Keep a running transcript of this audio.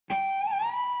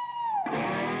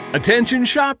Attention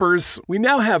shoppers, we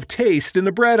now have taste in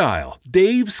the bread aisle.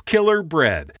 Dave's Killer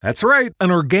Bread. That's right,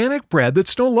 an organic bread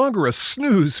that's no longer a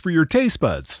snooze for your taste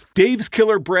buds. Dave's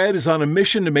Killer Bread is on a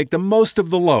mission to make the most of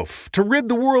the loaf, to rid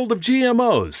the world of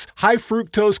GMOs, high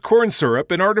fructose corn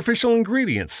syrup, and artificial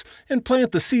ingredients, and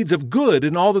plant the seeds of good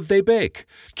in all that they bake.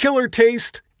 Killer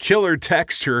taste, killer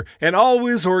texture, and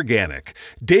always organic.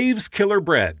 Dave's Killer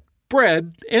Bread.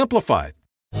 Bread amplified.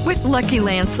 With Lucky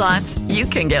Land Slots, you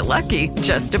can get lucky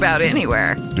just about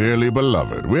anywhere. Dearly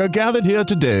beloved, we are gathered here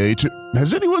today to...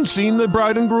 Has anyone seen the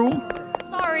bride and groom?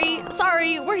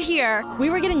 Sorry, we're here. We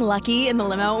were getting lucky in the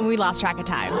limo and we lost track of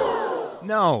time.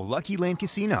 No, Lucky Land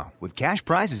Casino, with cash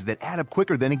prizes that add up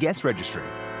quicker than a guest registry.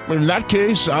 In that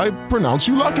case, I pronounce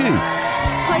you lucky.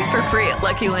 Play for free at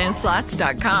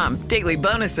LuckyLandSlots.com. Daily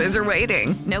bonuses are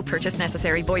waiting. No purchase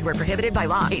necessary. Void where prohibited by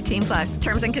law. 18+.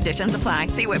 Terms and conditions apply.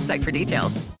 See website for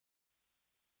details.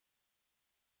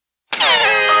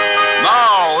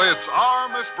 Now it's Our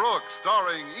Miss Brooks,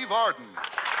 starring Eve Arden.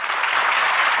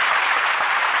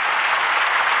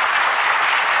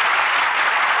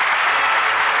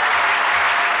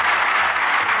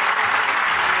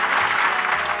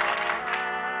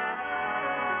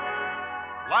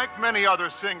 Like many other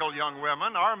single young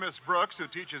women, our Miss Brooks, who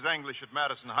teaches English at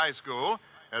Madison High School,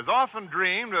 has often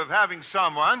dreamed of having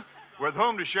someone with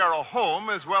whom to share a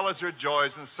home as well as her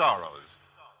joys and sorrows.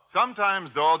 Sometimes,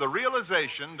 though, the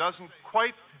realization doesn't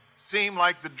quite seem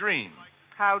like the dream.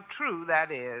 How true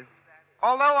that is.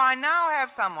 Although I now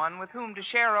have someone with whom to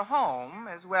share a home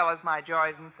as well as my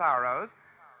joys and sorrows,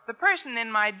 the person in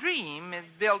my dream is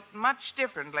built much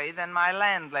differently than my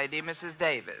landlady, Mrs.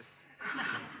 Davis.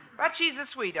 But she's a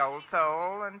sweet old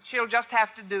soul, and she'll just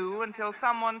have to do until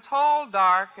someone tall,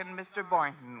 dark, and Mr.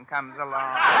 Boynton comes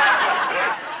along.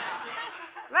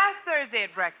 Last Thursday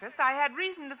at breakfast, I had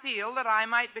reason to feel that I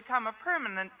might become a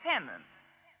permanent tenant.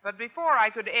 But before I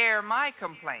could air my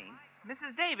complaints,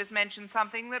 Mrs. Davis mentioned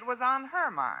something that was on her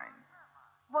mind.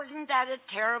 Wasn't that a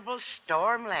terrible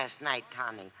storm last night,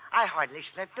 Connie? I hardly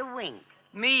slept a wink.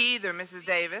 Me either, Mrs.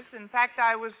 Davis. In fact,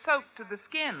 I was soaked to the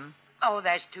skin. Oh,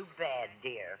 that's too bad,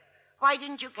 dear. Why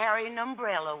didn't you carry an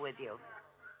umbrella with you?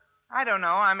 I don't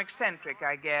know. I'm eccentric,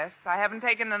 I guess. I haven't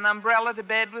taken an umbrella to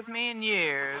bed with me in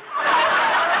years.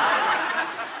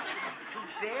 To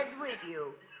bed with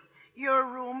you? Your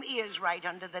room is right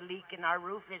under the leak in our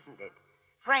roof, isn't it?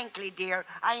 Frankly, dear,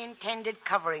 I intended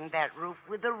covering that roof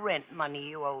with the rent money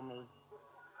you owe me.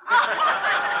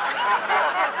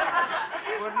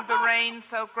 Wouldn't the rain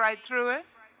soak right through it?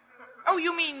 Oh,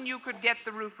 you mean you could get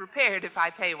the roof repaired if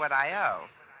I pay what I owe?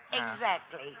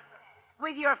 Exactly.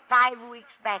 With your 5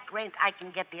 weeks back rent, I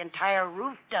can get the entire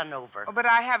roof done over. Oh, but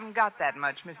I haven't got that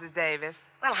much, Mrs. Davis.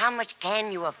 Well, how much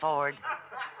can you afford?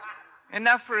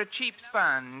 Enough for a cheap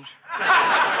sponge.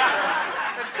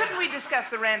 But couldn't we discuss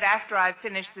the rent after I've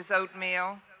finished this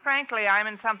oatmeal? Frankly, I'm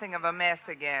in something of a mess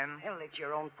again. Well, it's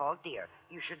your own fault, dear.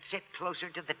 You should sit closer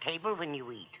to the table when you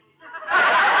eat.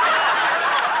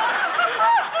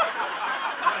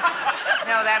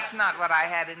 No, that's not what I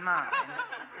had in mind.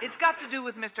 It's got to do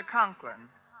with Mr. Conklin.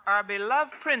 Our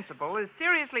beloved principal is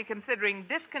seriously considering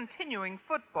discontinuing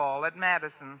football at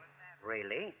Madison.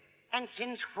 Really? And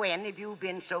since when have you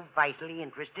been so vitally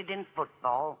interested in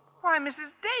football? Why,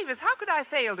 Mrs. Davis, how could I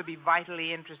fail to be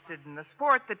vitally interested in a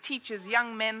sport that teaches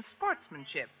young men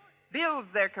sportsmanship,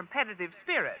 builds their competitive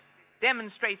spirit,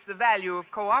 demonstrates the value of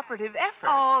cooperative effort?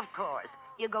 Oh, of course.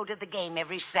 You go to the game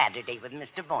every Saturday with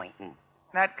Mr. Boynton.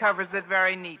 That covers it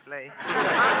very neatly.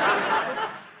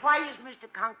 Why is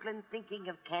Mr. Conklin thinking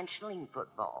of canceling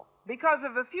football? Because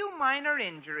of a few minor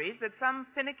injuries that some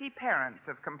finicky parents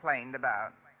have complained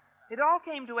about. It all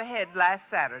came to a head last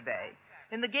Saturday.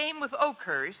 In the game with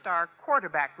Oakhurst, our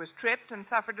quarterback was tripped and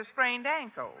suffered a sprained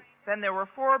ankle. Then there were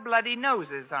 4 bloody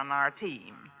noses on our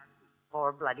team.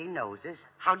 4 bloody noses?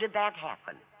 How did that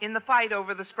happen? In the fight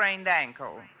over the sprained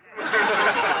ankle. Well,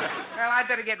 I'd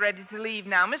better get ready to leave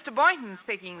now. Mr. Boynton's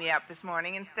picking me up this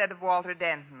morning instead of Walter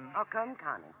Denton. How come,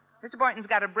 Connie? Mr. Boynton's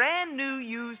got a brand new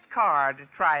used car to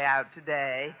try out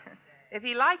today. If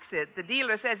he likes it, the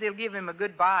dealer says he'll give him a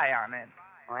good buy on it.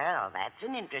 Well, that's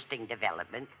an interesting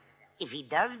development. If he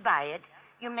does buy it,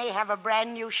 you may have a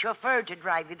brand new chauffeur to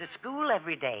drive you to school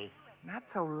every day. Not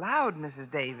so loud,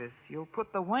 Mrs. Davis. You'll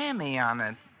put the whammy on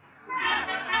it.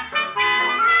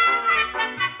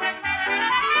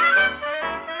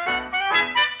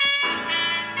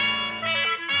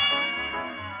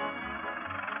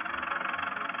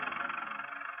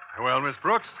 Well, Miss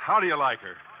Brooks, how do you like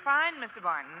her? Fine, Mr.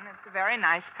 Boynton. It's a very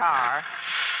nice car.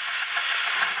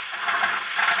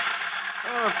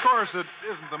 Well, of course, it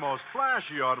isn't the most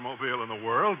flashy automobile in the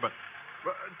world, but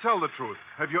But tell the truth.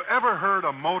 Have you ever heard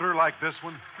a motor like this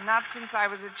one? Not since I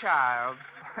was a child.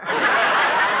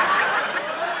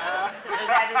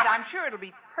 That is, I'm sure it'll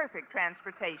be perfect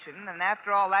transportation, and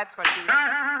after all, that's what you...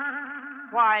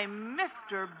 Why,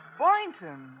 Mr.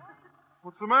 Boynton.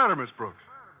 What's the matter, Miss Brooks?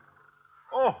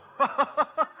 Oh,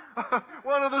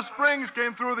 one of the springs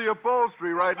came through the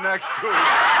upholstery right next to it.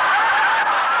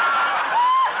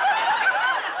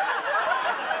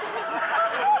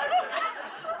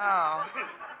 Oh.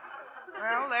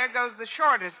 Well, there goes the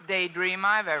shortest daydream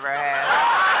I've ever had.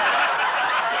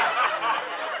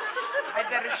 I'd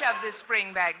better shove this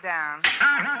spring back down.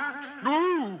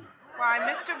 Ooh. Why,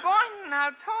 Mr. Boynton, how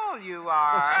tall you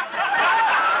are.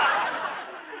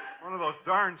 One of those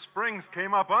darn springs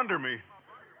came up under me.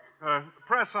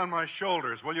 Press on my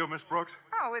shoulders, will you, Miss Brooks?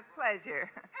 Oh, with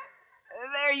pleasure.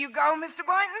 There you go, Mr.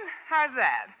 Boynton. How's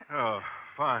that? Oh,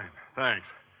 fine. Thanks.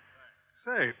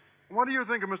 Say, what do you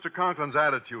think of Mr. Conklin's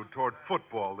attitude toward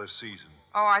football this season?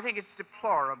 Oh, I think it's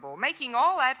deplorable. Making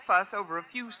all that fuss over a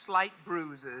few slight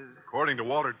bruises. According to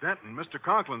Walter Denton, Mr.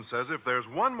 Conklin says if there's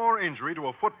one more injury to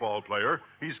a football player,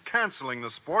 he's canceling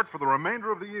the sport for the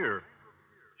remainder of the year.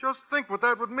 Just think what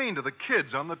that would mean to the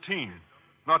kids on the team.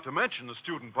 Not to mention the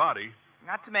student body.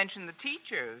 Not to mention the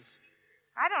teachers.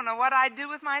 I don't know what I'd do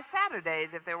with my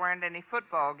Saturdays if there weren't any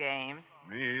football games.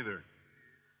 Me either.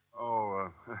 Oh,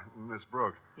 Miss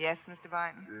Brooks. Yes, Mr.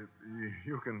 Boynton?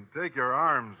 You can take your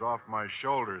arms off my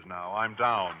shoulders now. I'm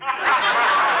down.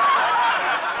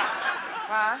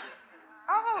 What?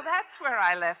 Oh, that's where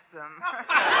I left them.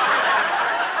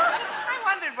 I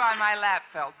wondered why my lap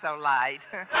felt so light.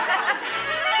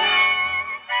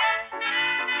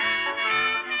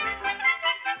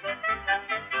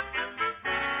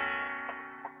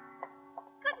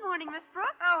 Good morning, Miss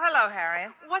Brooks. Oh, hello,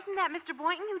 Harriet. Wasn't that Mr.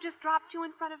 Boynton who just dropped you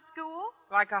in front of school?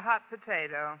 Like a hot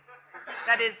potato.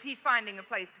 That is, he's finding a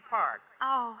place to park.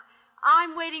 Oh,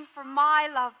 I'm waiting for my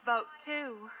love boat,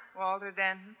 too. Walter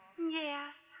Denton?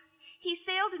 Yes. He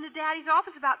sailed into Daddy's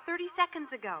office about 30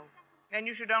 seconds ago. Then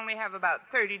you should only have about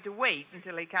 30 to wait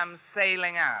until he comes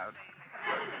sailing out.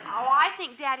 Oh, I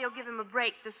think Daddy will give him a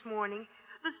break this morning.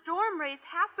 The storm raised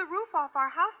half the roof off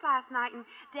our house last night, and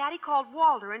Daddy called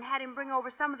Walter and had him bring over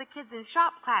some of the kids in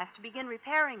shop class to begin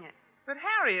repairing it. But,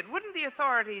 Harriet, wouldn't the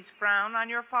authorities frown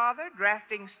on your father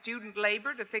drafting student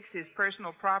labor to fix his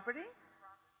personal property?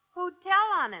 Who'd tell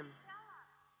on him?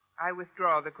 I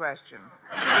withdraw the question.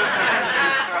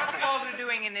 What's Walter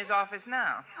doing in his office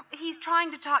now? He's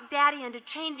trying to talk Daddy into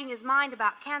changing his mind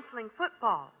about canceling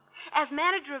football. As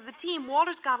manager of the team,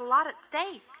 Walter's got a lot at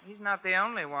stake. He's not the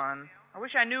only one. I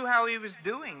wish I knew how he was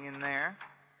doing in there.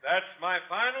 That's my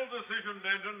final decision,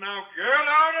 Denton. Now get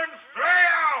out and stay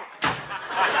out!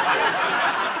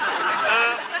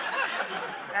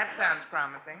 That sounds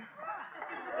promising.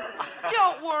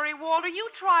 Don't worry, Walter. You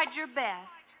tried your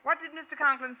best. What did Mr.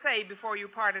 Conklin say before you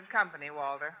parted company,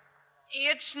 Walter?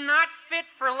 It's not fit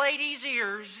for ladies'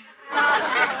 ears.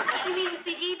 You mean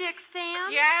the edict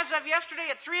stand? Yeah, as of yesterday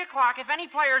at 3 o'clock, if any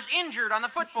player's injured on the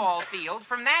football field,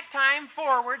 from that time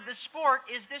forward, the sport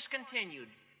is discontinued.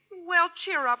 Well,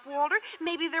 cheer up, Walter.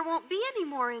 Maybe there won't be any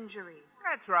more injuries.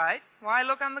 That's right. Why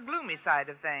look on the gloomy side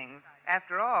of things?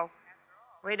 After all,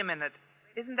 wait a minute.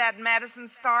 Isn't that Madison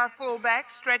Star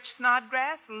fullback, Stretch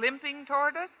Snodgrass, limping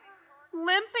toward us?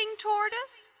 Limping toward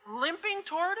us? Limping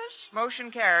toward us?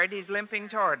 Motion carried. He's limping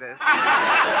toward us.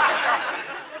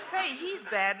 Say, he's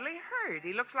badly hurt.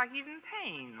 He looks like he's in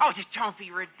pain. Oh, just don't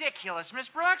be ridiculous, Miss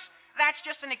Brooks. That's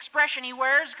just an expression he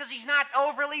wears because he's not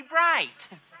overly bright.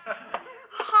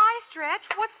 Hi, Stretch.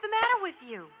 What's the matter with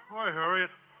you? Hi, Harriet.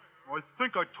 I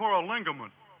think I tore a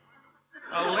ligament.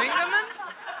 A ligament?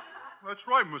 That's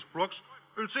right, Miss Brooks.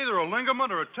 It's either a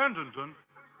ligament or a tendon. Tendon.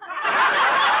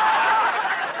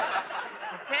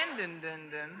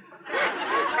 Oh,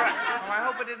 I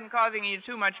hope it isn't causing you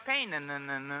too much pain. Hey,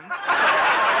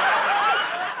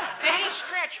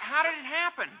 Stretch, how did it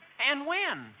happen? And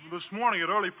when? This morning at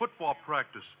early football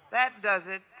practice. That does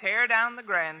it. Tear down the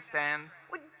grandstand.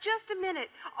 Well, just a minute.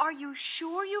 Are you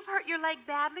sure you've hurt your leg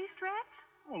badly, Stretch?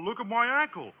 Oh, look at my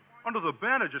ankle. Under the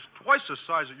bandage, it's twice the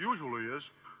size it usually is.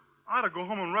 I ought to go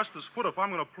home and rest this foot if I'm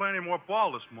going to play any more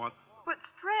ball this month. But,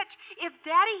 Stretch, if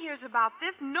Daddy hears about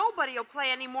this, nobody will play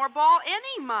any more ball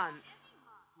any month.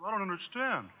 I don't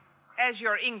understand. As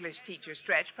your English teacher,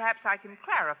 Stretch, perhaps I can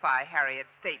clarify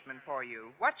Harriet's statement for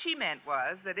you. What she meant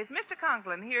was that if Mr.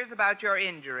 Conklin hears about your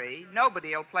injury,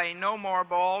 nobody will play no more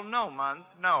ball no month,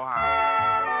 nohow.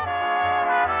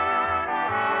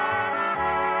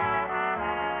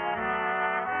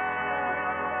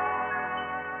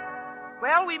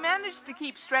 Well, we managed to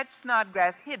keep Stretch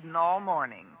Snodgrass hidden all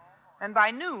morning. And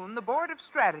by noon, the Board of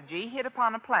Strategy hit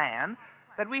upon a plan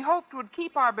that we hoped would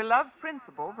keep our beloved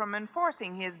principal from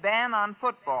enforcing his ban on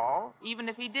football, even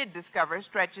if he did discover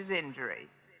Stretch's injury.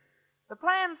 The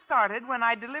plan started when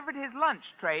I delivered his lunch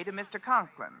tray to Mr.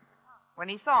 Conklin. When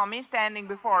he saw me standing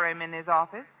before him in his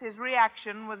office, his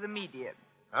reaction was immediate.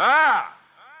 Ah!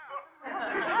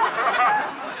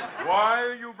 Why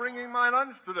are you bringing my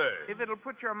lunch today? If it'll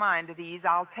put your mind at ease,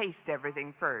 I'll taste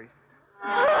everything first.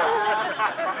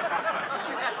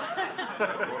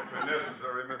 Won't be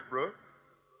necessary, Miss Brooks.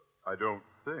 I don't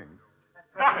think.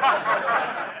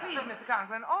 Please, Mr.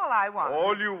 Conklin, all I want...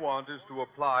 All you want is to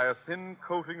apply a thin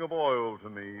coating of oil to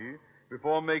me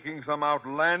before making some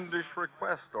outlandish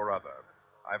request or other.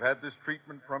 I've had this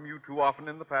treatment from you too often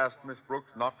in the past, Miss Brooks,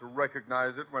 not to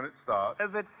recognize it when it starts.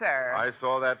 But, sir... I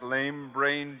saw that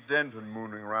lame-brained Denton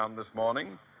mooning around this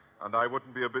morning, and I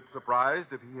wouldn't be a bit surprised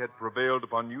if he had prevailed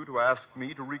upon you to ask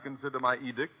me to reconsider my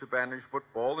edict to banish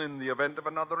football in the event of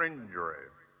another injury.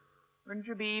 Wouldn't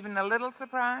you be even a little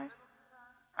surprised?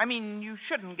 I mean, you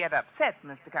shouldn't get upset,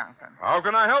 Mr. Conklin. How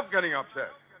can I help getting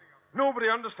upset? Nobody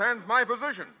understands my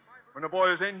position. When a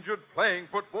boy is injured playing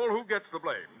football, who gets the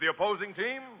blame? The opposing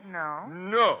team? No.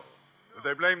 No. Do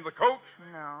they blame the coach?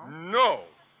 No. No.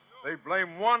 They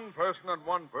blame one person and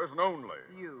one person only.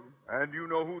 You. And you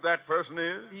know who that person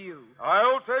is? You.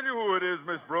 I'll tell you who it is,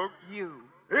 Miss Brooks. You.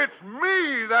 It's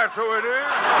me, that's who it is.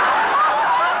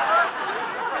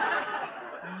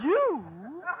 You?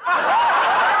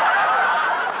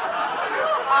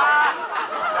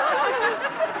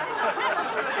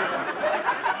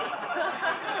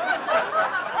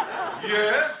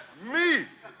 Yes, me.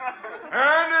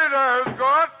 And it has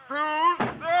got to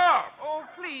stop. Oh,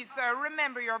 please, sir,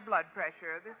 remember your blood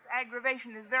pressure. This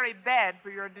aggravation is very bad for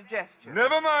your digestion.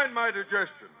 Never mind my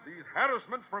digestion. These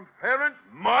harassments from parents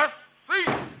must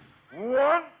cease.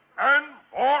 One and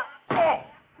for all.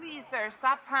 Please, sir,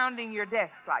 stop pounding your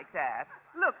desk like that.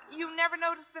 Look, you never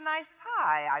noticed the nice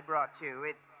pie I brought you.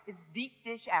 It's deep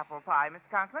dish apple pie, Mr.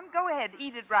 Conklin. Go ahead,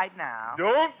 eat it right now.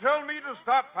 Don't tell me to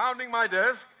stop pounding my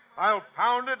desk. I'll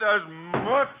pound it as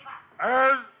much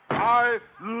as I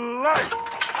like.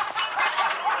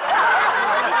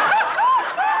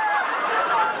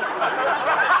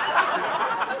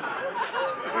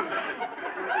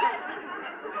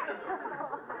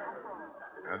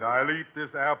 And I'll eat this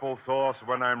applesauce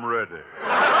when I'm ready.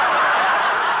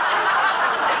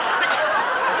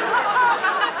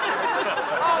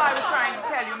 All I was trying to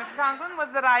tell you, Mr. Conklin, was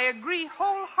that I agree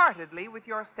wholeheartedly with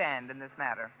your stand in this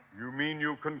matter. You mean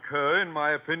you concur in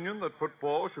my opinion that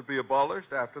football should be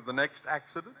abolished after the next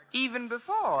accident? Even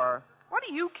before. What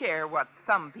do you care what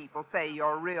some people say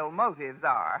your real motives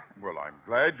are? Well, I'm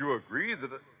glad you agree that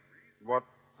what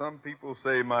some people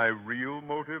say my real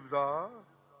motives are.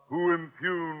 Who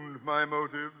impugned my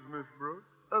motives, Miss Brooks?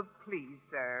 Oh, please,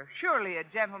 sir. Surely a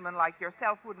gentleman like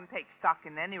yourself wouldn't take stock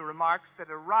in any remarks that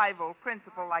a rival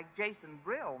principal like Jason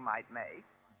Brill might make.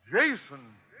 Jason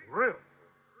Brill?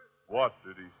 What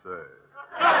did he say?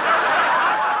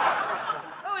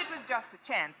 Oh, it was just a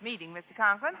chance meeting, Mr.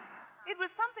 Conklin. It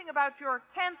was something about your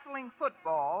canceling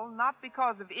football, not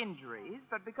because of injuries,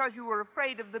 but because you were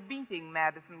afraid of the beating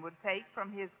Madison would take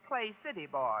from his Clay City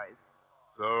boys.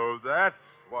 So that's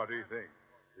what he thinks.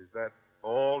 Is that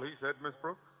all he said, Miss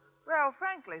Brooks? Well,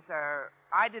 frankly, sir,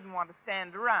 I didn't want to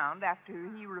stand around after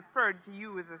he referred to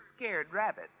you as a scared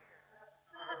rabbit.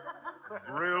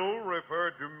 Brill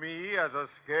referred to me as a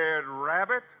scared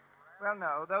rabbit? Well,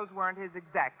 no, those weren't his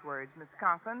exact words, Mr.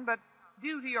 Conklin, but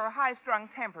due to your high-strung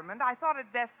temperament, I thought it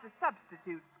best to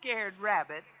substitute scared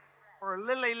rabbit for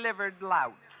lily-livered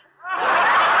lout.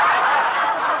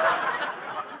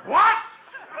 What?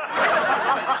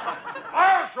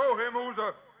 I'll show him who's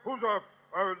a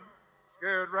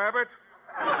scared rabbit.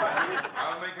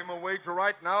 I'll make him a wager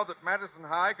right now that Madison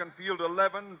High can field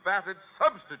 11 batted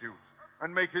substitutes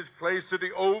and make his Clay City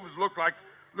Oves look like...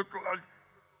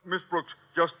 Miss Brooks,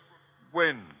 just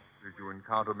when did you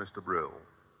encounter Mr. Brill?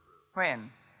 When?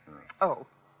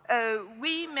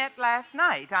 We met last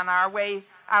night on our way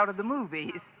out of the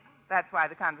movies. That's why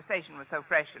the conversation was so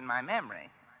fresh in my memory.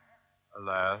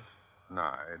 Last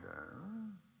night,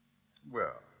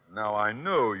 Well, now I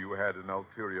know you had an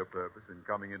ulterior purpose in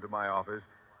coming into my office.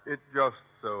 It just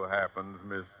so happens,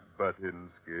 Miss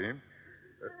Butinsky,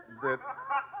 that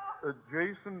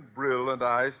Jason Brill and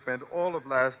I spent all of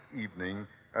last evening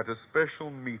at a special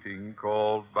meeting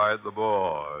called by the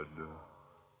board.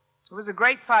 It was a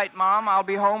great fight, Mom. I'll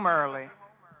be home early.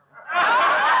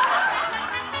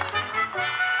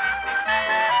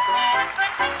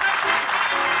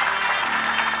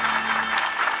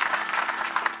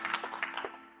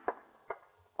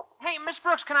 Hey, Miss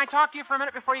Brooks, Brooks, can I talk to you for a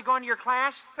minute before you go into your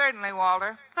class? Certainly,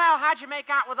 Walter. Well, how'd you make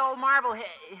out with old Marblehead?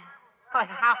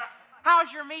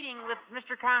 How's your meeting with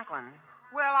Mr. Conklin?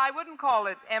 Well, I wouldn't call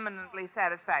it eminently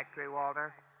satisfactory,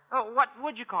 Walter. Oh, what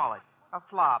would you call it? A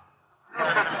flop.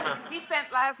 He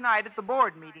spent last night at the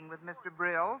board meeting with Mr.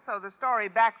 Brill, so the story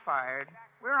backfired.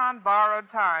 We're on borrowed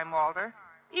time, Walter.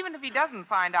 Even if he doesn't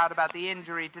find out about the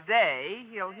injury today,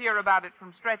 he'll hear about it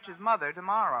from Stretch's mother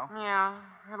tomorrow. Yeah,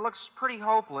 it looks pretty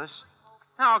hopeless.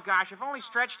 Oh, gosh, if only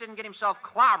Stretch didn't get himself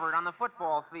clobbered on the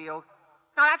football field.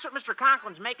 Now, that's what Mr.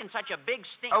 Conklin's making such a big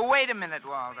stink. Oh, wait a minute,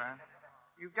 Walter.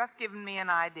 You've just given me an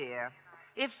idea.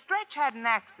 If Stretch had an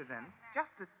accident,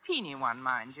 just a teeny one,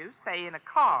 mind you, say in a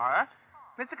car,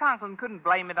 Mr. Conklin couldn't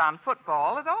blame it on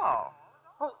football at all.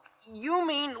 Oh, you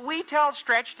mean we tell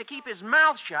Stretch to keep his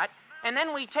mouth shut, and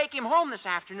then we take him home this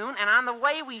afternoon, and on the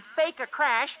way we fake a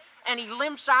crash, and he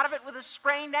limps out of it with a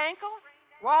sprained ankle?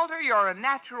 Walter, you're a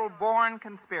natural-born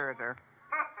conspirator.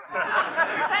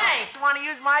 Thanks. Want to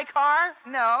use my car?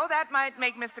 No, that might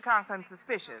make Mr. Conklin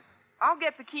suspicious. I'll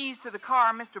get the keys to the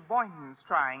car Mr. Boynton's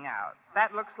trying out.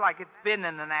 That looks like it's been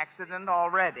in an accident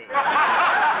already. Of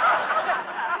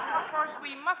course,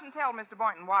 we mustn't tell Mr.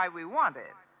 Boynton why we want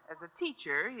it. As a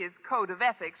teacher, his code of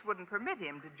ethics wouldn't permit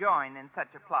him to join in such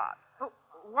a plot. Oh,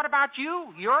 what about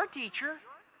you? You're a teacher.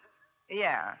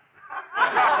 Yeah.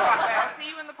 Well, see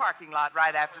you in the parking lot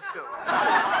right after school.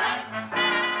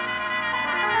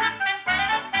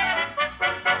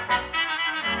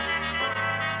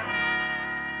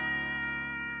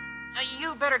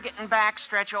 You better get in back,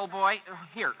 Stretch, old boy.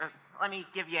 Here, let me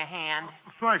give you a hand.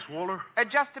 Thanks, Walter.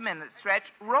 Just a minute, Stretch.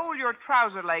 Roll your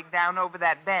trouser leg down over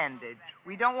that bandage.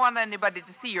 We don't want anybody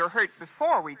to see you're hurt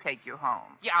before we take you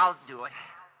home. Yeah, I'll do it.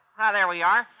 Ah, there we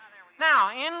are.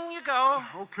 Now, in you go.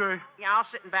 Okay. Yeah, I'll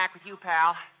sit in back with you,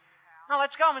 pal. Now,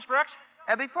 let's go, Miss Brooks.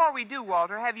 Before we do,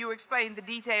 Walter, have you explained the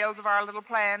details of our little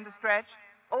plan to Stretch?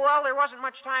 Oh, well, there wasn't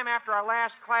much time after our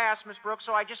last class, Miss Brooks,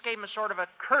 so I just gave him a sort of a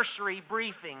cursory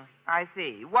briefing. I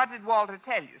see. What did Walter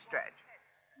tell you, Stretch?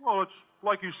 Well, it's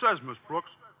like he says, Miss Brooks.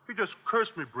 He just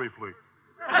cursed me briefly.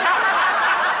 Great.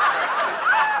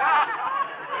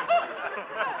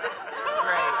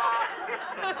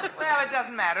 Well, it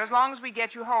doesn't matter, as long as we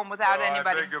get you home without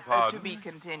anybody I beg your pardon? to be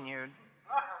continued.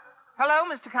 Hello,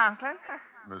 Mr. Conklin.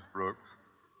 Miss Brooks,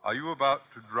 are you about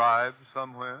to drive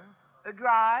somewhere?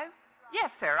 Drive? Yes,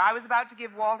 sir. I was about to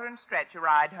give Walter and Stretch a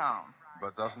ride home.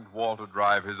 But doesn't Walter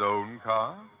drive his own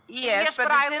car? Yes, but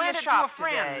I it's in lent the it shop to a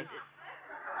friend. today.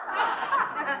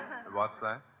 What's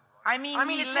that? I mean,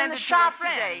 he it's lent in it the to shop a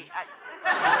friend. today.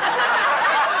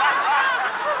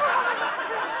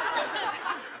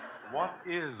 What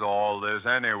is all this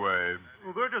anyway?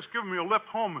 Well, they're just giving me a lift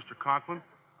home, Mr. Conklin.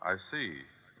 I see.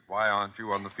 Why aren't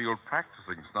you on the field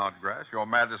practicing, Snodgrass? You're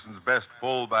Madison's best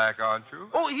fullback, aren't you?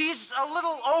 Oh, he's a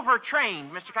little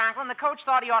overtrained, Mr. Conklin. The coach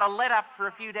thought he ought to let up for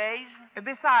a few days.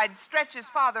 Besides, Stretch's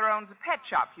father owns a pet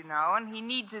shop, you know, and he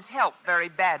needs his help very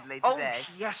badly today.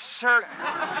 Oh, yes, sir.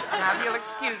 Now, if you'll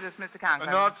excuse us, Mr.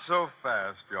 Conklin. Not so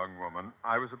fast, young woman.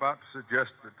 I was about to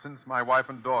suggest that since my wife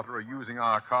and daughter are using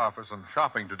our car for some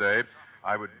shopping today,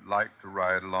 I would like to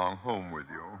ride along home with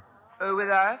you. With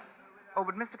us? Oh,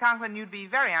 but Mr. Conklin, you'd be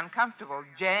very uncomfortable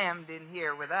jammed in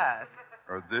here with us.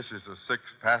 This is a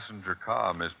 6-passenger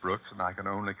car, Miss Brooks, and I can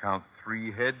only count 3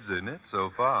 heads in it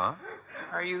so far.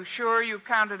 Are you sure you've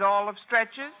counted all of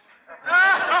Stretch's?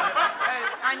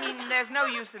 I mean, there's no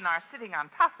use in our sitting on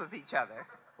top of each other.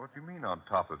 What do you mean on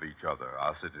top of each other?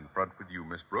 I'll sit in front with you,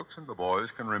 Miss Brooks, and the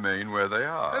boys can remain where they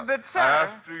are. But, sir...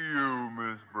 After you,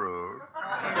 Miss Brooks.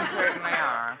 You certainly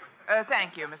are.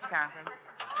 Thank you, Mr. Conklin.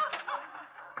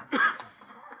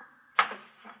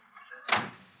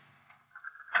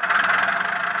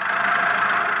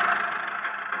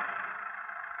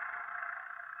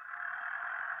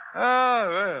 Ah,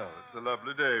 well, it's a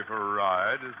lovely day for a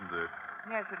ride, isn't it?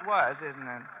 Yes, it was, isn't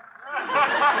it?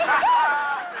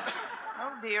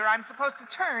 Oh, dear, I'm supposed to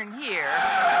turn here.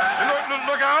 Hey,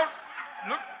 look out!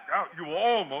 Look out. You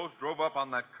almost drove up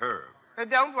on that curb.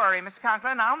 Don't worry, Mr.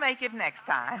 Conklin. I'll make it next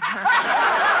time.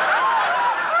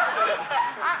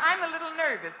 I'm a little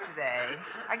nervous today.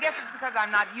 I guess it's because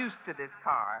I'm not used to this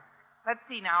car. Let's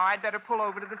see now. I'd better pull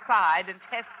over to the side and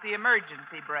test the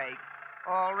emergency brake.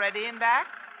 All ready and back?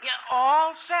 Yeah,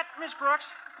 all set, Miss Brooks.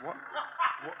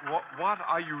 What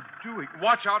are you doing?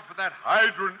 Watch out for that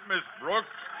hydrant, Miss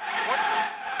Brooks.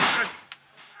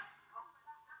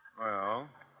 Well,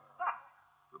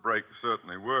 the brakes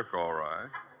certainly work all right.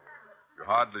 You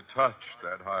hardly touched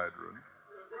that hydrant.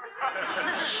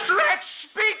 Stretch,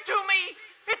 speak to me.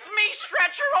 It's me,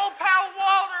 Stretch, your old pal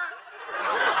Walter.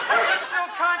 Are you still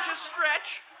conscious, Stretch?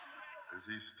 Is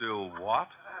he still what?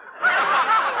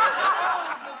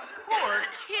 Poor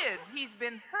kid. He's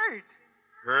been hurt.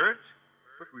 Hurt?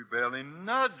 But we barely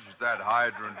nudged that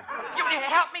hydrant. You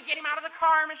help me get him out of the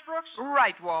car, Miss Brooks?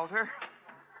 Right, Walter.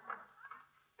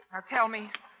 Now tell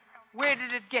me, where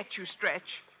did it get you,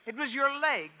 Stretch? It was your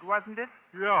leg, wasn't it?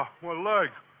 Yeah, my leg.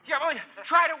 Yeah, well,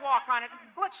 try to walk on it.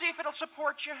 Let's see if it'll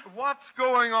support you. What's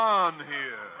going on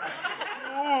here?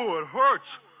 Oh, it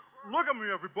hurts. Look at me,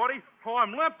 everybody. Oh,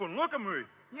 I'm limping. Look at me.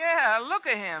 Yeah, look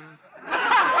at him.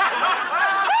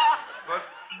 But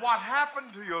what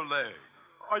happened to your leg?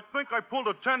 I think I pulled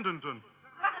a tendon.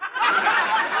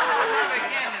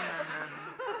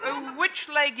 Which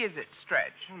leg is it,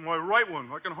 Stretch? My right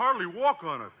one. I can hardly walk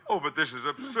on it. Oh, but this is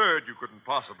absurd. You couldn't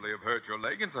possibly have hurt your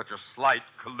leg in such a slight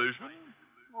collision.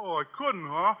 Oh, I couldn't,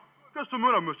 huh? Just a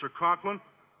minute, Mr. Conklin.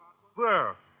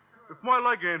 There. If my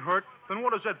leg ain't hurt, then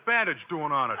what is that bandage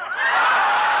doing on it?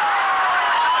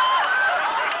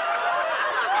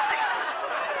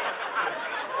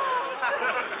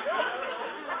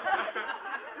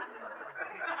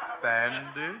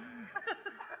 Bandage?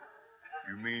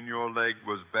 You mean your leg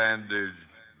was bandaged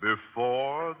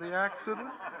before the accident?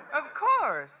 Of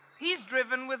course. He's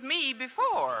driven with me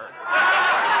before.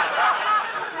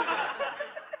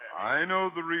 I know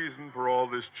the reason for all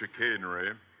this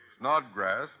chicanery.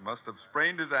 Snodgrass must have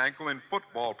sprained his ankle in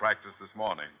football practice this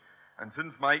morning. And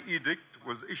since my edict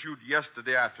was issued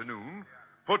yesterday afternoon,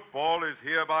 football is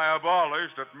hereby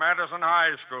abolished at Madison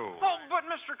High School. Oh, but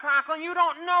Mr. Conklin, you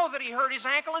don't know that he hurt his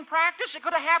ankle in practice. It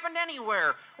could have happened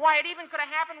anywhere. Why, it even could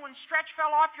have happened when Stretch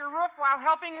fell off your roof while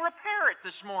helping repair it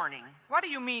this morning. What do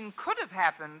you mean could have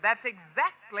happened? That's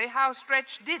exactly how Stretch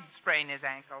did sprain his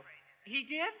ankle. He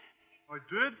did? I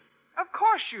did? Of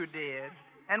course you did.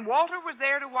 And Walter was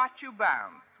there to watch you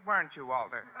bounce, weren't you,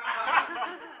 Walter?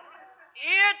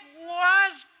 It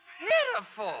was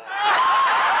pitiful.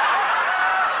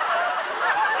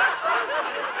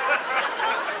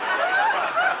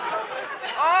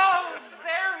 Oh,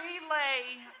 there he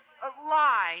lay.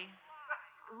 Lied?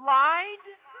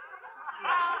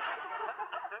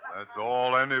 That's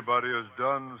all anybody has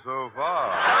done so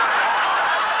far.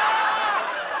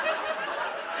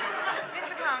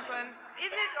 Mr. Conklin,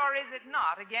 is it or is it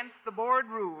not against the board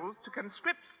rules to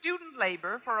conscript student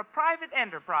labor for a private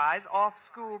enterprise off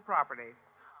school property?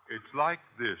 It's like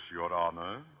this, Your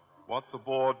Honor. What the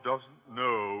board doesn't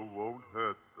know won't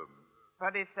hurt them.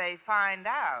 But if they find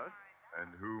out... And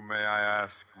who, may I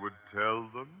ask, would tell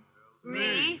them?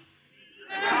 Me?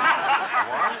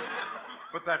 What?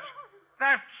 But that's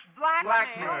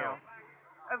blackmail.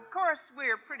 Of course,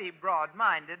 we're pretty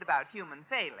broad-minded about human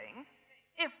failings.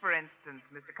 If, for instance,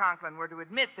 Mr. Conklin were to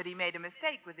admit that he made a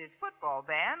mistake with his football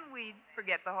ban, we'd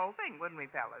forget the whole thing, wouldn't we,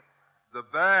 fellas? The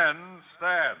ban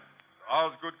stands.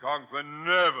 Osgood Conklin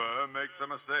never makes a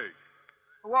mistake.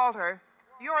 Walter,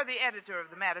 you're the editor of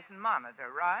the Madison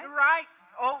Monitor, right? Right.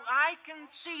 Oh, I can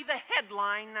see the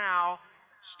headline now.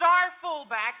 Star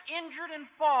fullback injured in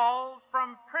fall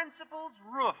from principal's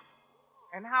roof.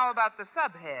 And how about the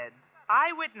subhead?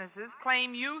 Eyewitnesses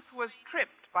claim youth was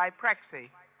tripped by Prexy.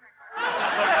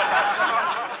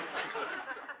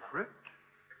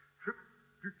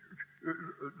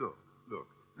 Look,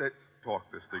 let's talk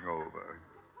this thing over.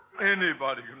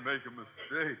 Anybody can make a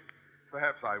mistake.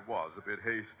 Perhaps I was a bit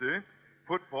hasty.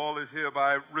 Football is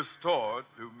hereby restored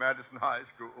to Madison High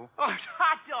School. Oh,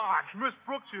 hot dog. Miss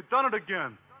Brooks, you've done it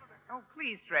again. Oh,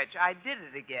 please, Stretch, I did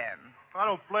it again. I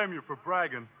don't blame you for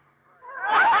bragging.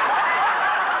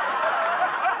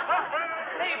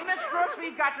 Hey, Miss Brooks,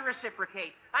 we've got to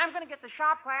reciprocate. I'm going to get the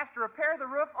shop class to repair the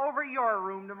roof over your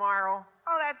room tomorrow.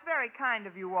 Oh, that's very kind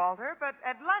of you, Walter. But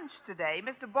at lunch today,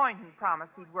 Mr. Boynton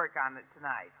promised he'd work on it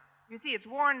tonight. You see, it's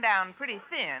worn down pretty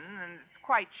thin, and it's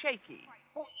quite shaky.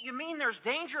 Oh, you mean there's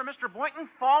danger of Mr. Boynton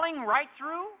falling right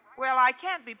through? Well, I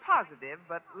can't be positive,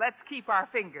 but let's keep our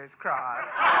fingers crossed.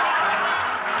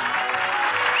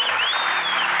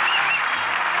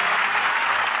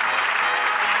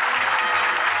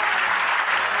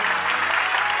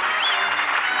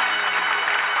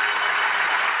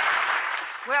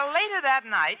 Well, later that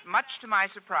night, much to my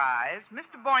surprise,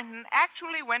 Mr. Boynton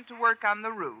actually went to work on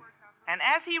the roof. And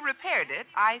as he repaired it,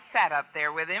 I sat up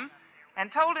there with him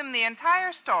and told him the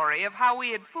entire story of how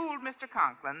we had fooled Mr.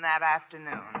 Conklin that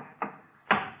afternoon.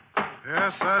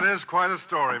 Yes, that is quite a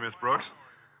story, Miss Brooks.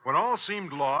 When all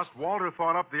seemed lost, Walter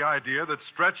thought up the idea that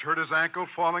Stretch hurt his ankle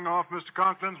falling off Mr.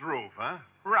 Conklin's roof, huh?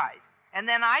 Right. And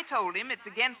then I told him it's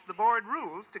against the board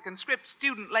rules to conscript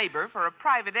student labor for a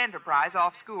private enterprise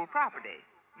off school property.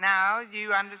 Now, do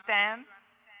you understand?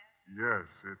 Yes,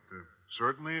 it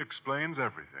certainly explains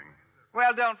everything.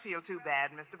 Well, don't feel too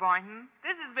bad, Mr. Boynton.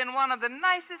 This has been one of the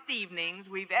nicest evenings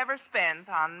we've ever spent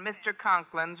on Mr.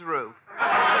 Conklin's roof.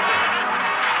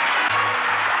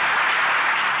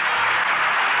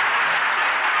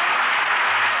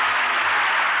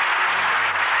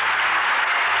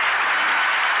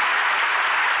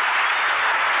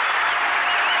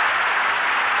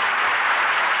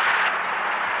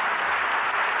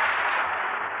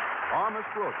 Miss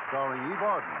Brooks, starring Eve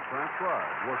Arden,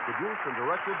 transcribed, was produced and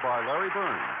directed by Larry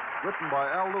Burns, written by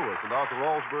Al Lewis and Arthur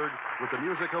Alsberg, with the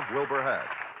music of Wilbur Hatch.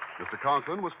 Mr.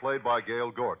 Conklin was played by Gail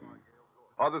Gordon.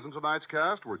 Others in tonight's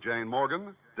cast were Jane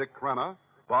Morgan, Dick Crenna,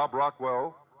 Bob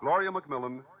Rockwell, Gloria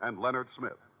McMillan, and Leonard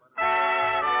Smith.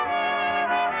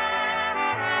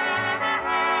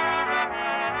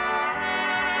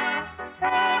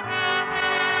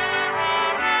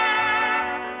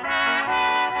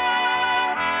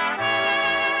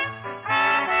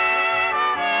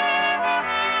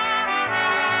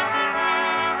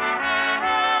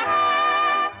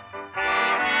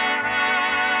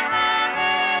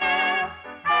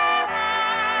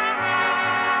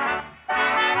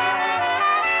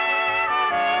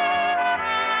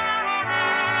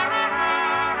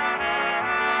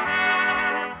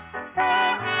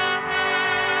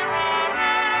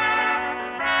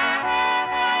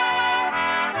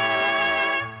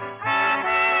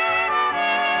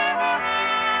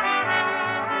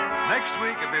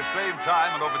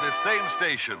 Time and over this same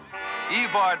station,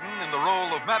 Eve Arden, in the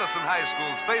role of Madison High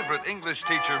School's favorite English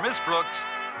teacher, Miss Brooks,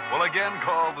 will again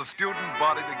call the student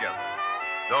body together.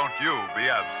 Don't you be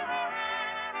absent.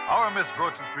 Our Miss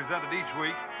Brooks is presented each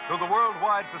week through the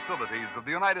worldwide facilities of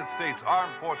the United States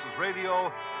Armed Forces Radio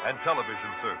and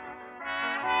Television Service.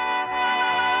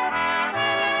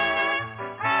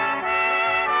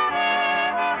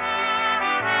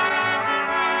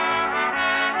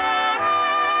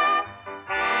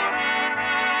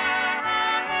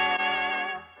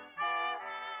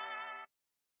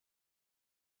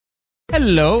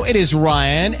 Hello, it is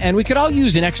Ryan, and we could all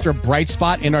use an extra bright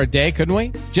spot in our day, couldn't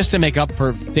we? Just to make up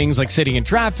for things like sitting in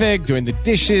traffic, doing the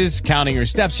dishes, counting your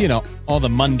steps, you know, all the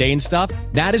mundane stuff.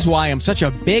 That is why I'm such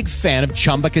a big fan of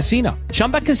Chumba Casino.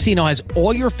 Chumba Casino has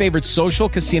all your favorite social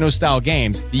casino-style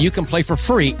games that you can play for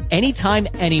free anytime,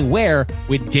 anywhere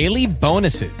with daily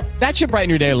bonuses. That should brighten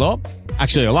your day a little.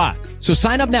 Actually, a lot. So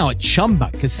sign up now at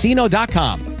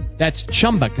ChumbaCasino.com. That's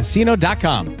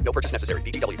ChumbaCasino.com. No purchase necessary.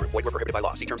 VGW Group. Void where prohibited by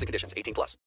law. See terms and conditions. 18+.